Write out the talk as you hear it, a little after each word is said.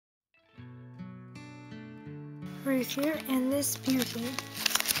Ruth here, and this beauty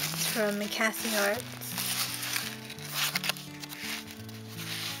is from KassieArts.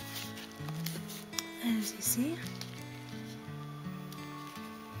 As you see,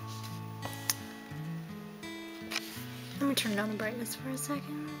 let me turn down the brightness for a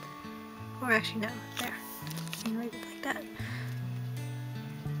second. Or actually, no, there. You can leave it like that.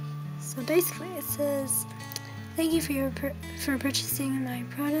 So basically, it says, "Thank you for purchasing my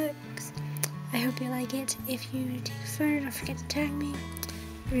products. I hope you like it. If you take a photo, don't forget to tag me.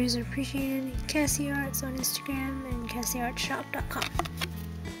 Reviews are appreciated. KassieArts on Instagram and KassieArtsShop.com."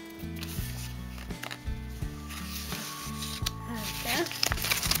 There.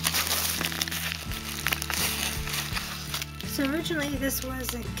 So originally this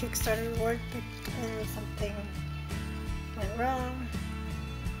was a Kickstarter reward, but then something went wrong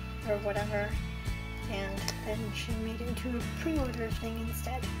or whatever, and then she made it into a pre-order thing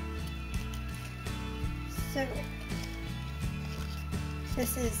instead. So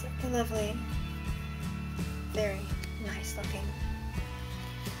this is a lovely, very nice looking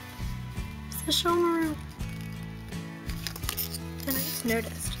Sesshoumaru. And I just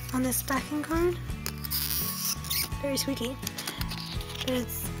noticed on this backing card, very squeaky, but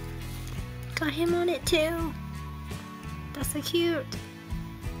it's got him on it too. That's so cute.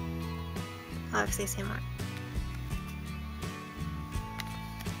 I'll actually see him on.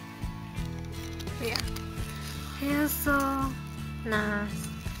 But yeah, he is so nice.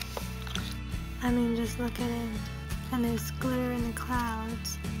 I mean, just look at him, and there's glitter in the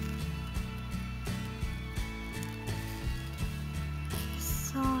clouds.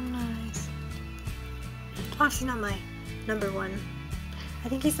 So nice. Obviously not my number one. I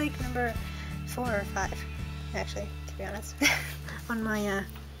think he's like number 4 or 5, actually, to be honest, on my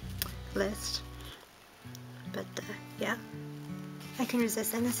list. But yeah, I can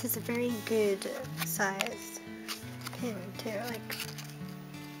resist, and this is a very good sized pin too. Like,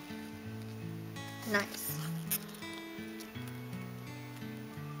 nice.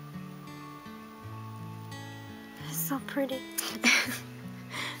 It's so pretty.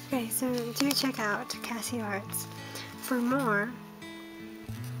 Okay, so do check out KassieArts for more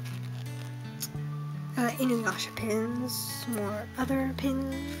Inuyasha pins, more other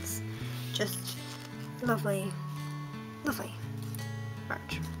pins, just lovely, lovely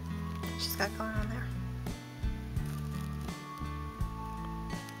art she's got going on there.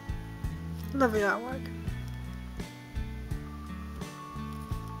 Lovely artwork.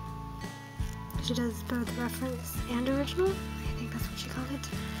 She does both reference and original. I think that's what she called it.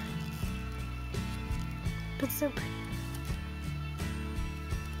 But so pretty.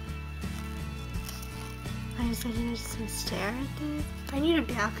 I decided to just stare at this. I need a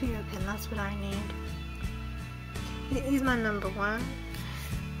Byakuya pin, that's what I need. He's my number 1.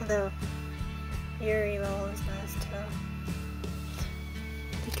 Although, Yuri Lowell is nice too.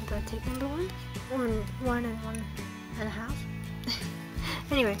 They could both take number 1. Or 1 and 1.5.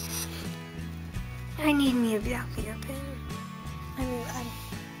 Anyway, I need me a Byakuya pin. I mean, I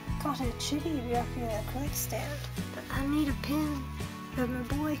got a shitty Byakuya acrylic stand, but I need a pin of my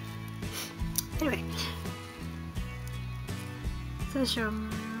boy. Anyway,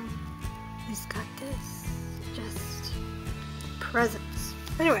 Sesshoumaru has got this just presents.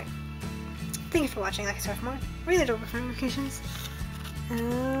 Anyway, thank you for watching. Like, subscribe for more. Read it over for notifications.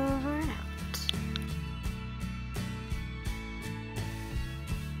 Over now.